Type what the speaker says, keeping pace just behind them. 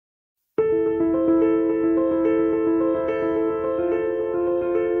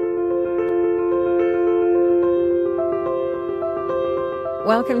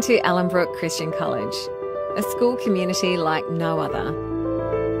Welcome to Ellenbrook Christian College, a school community like no other.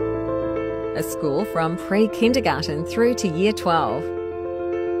 A school from pre-kindergarten through to Year 12.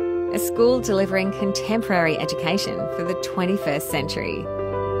 A school delivering contemporary education for the 21st century.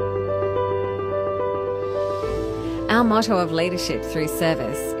 Our motto of leadership through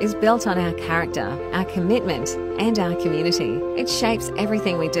service is built on our character, our commitment, and our community. It shapes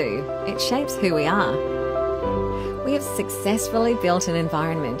everything we do. It shapes who we are. We have successfully built an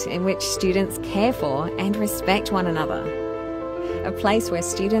environment in which students care for and respect one another. A place where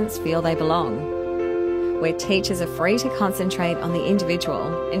students feel they belong. Where teachers are free to concentrate on the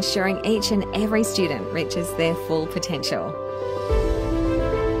individual, ensuring each and every student reaches their full potential.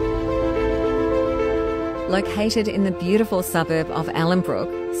 Located in the beautiful suburb of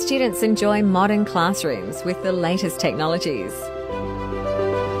Ellenbrook, students enjoy modern classrooms with the latest technologies.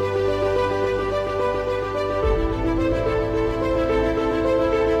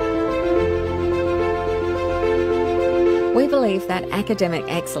 We believe that academic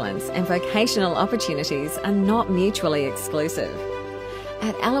excellence and vocational opportunities are not mutually exclusive.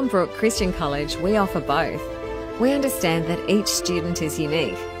 At Ellenbrook Christian College, we offer both. We understand that each student is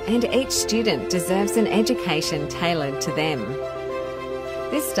unique, and each student deserves an education tailored to them.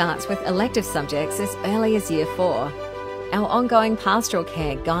 This starts with elective subjects as early as Year 4. Our ongoing pastoral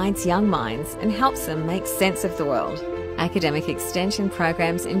care guides young minds and helps them make sense of the world. Academic extension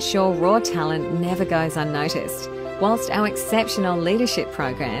programs ensure raw talent never goes unnoticed, whilst our exceptional leadership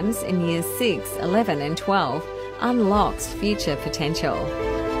programs in Years 6, 11 and 12 unlocks future potential.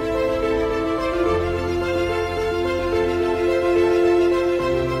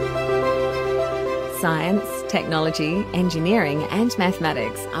 Science, technology, engineering and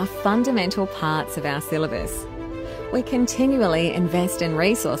mathematics are fundamental parts of our syllabus. We continually invest in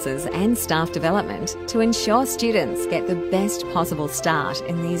resources and staff development to ensure students get the best possible start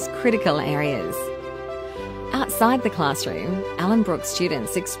in these critical areas. Outside the classroom, Ellenbrook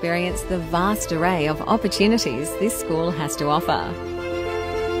students experience the vast array of opportunities this school has to offer.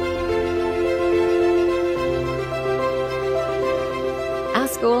 Our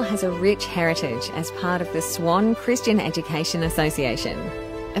school has a rich heritage as part of the Swan Christian Education Association,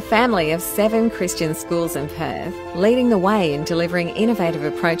 a family of 7 Christian schools in Perth, leading the way in delivering innovative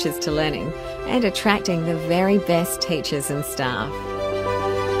approaches to learning and attracting the very best teachers and staff.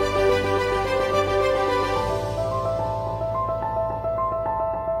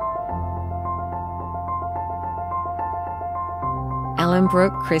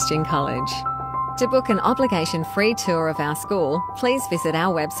 Ellenbrook Christian College. To book an obligation-free tour of our school, please visit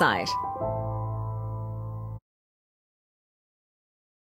our website.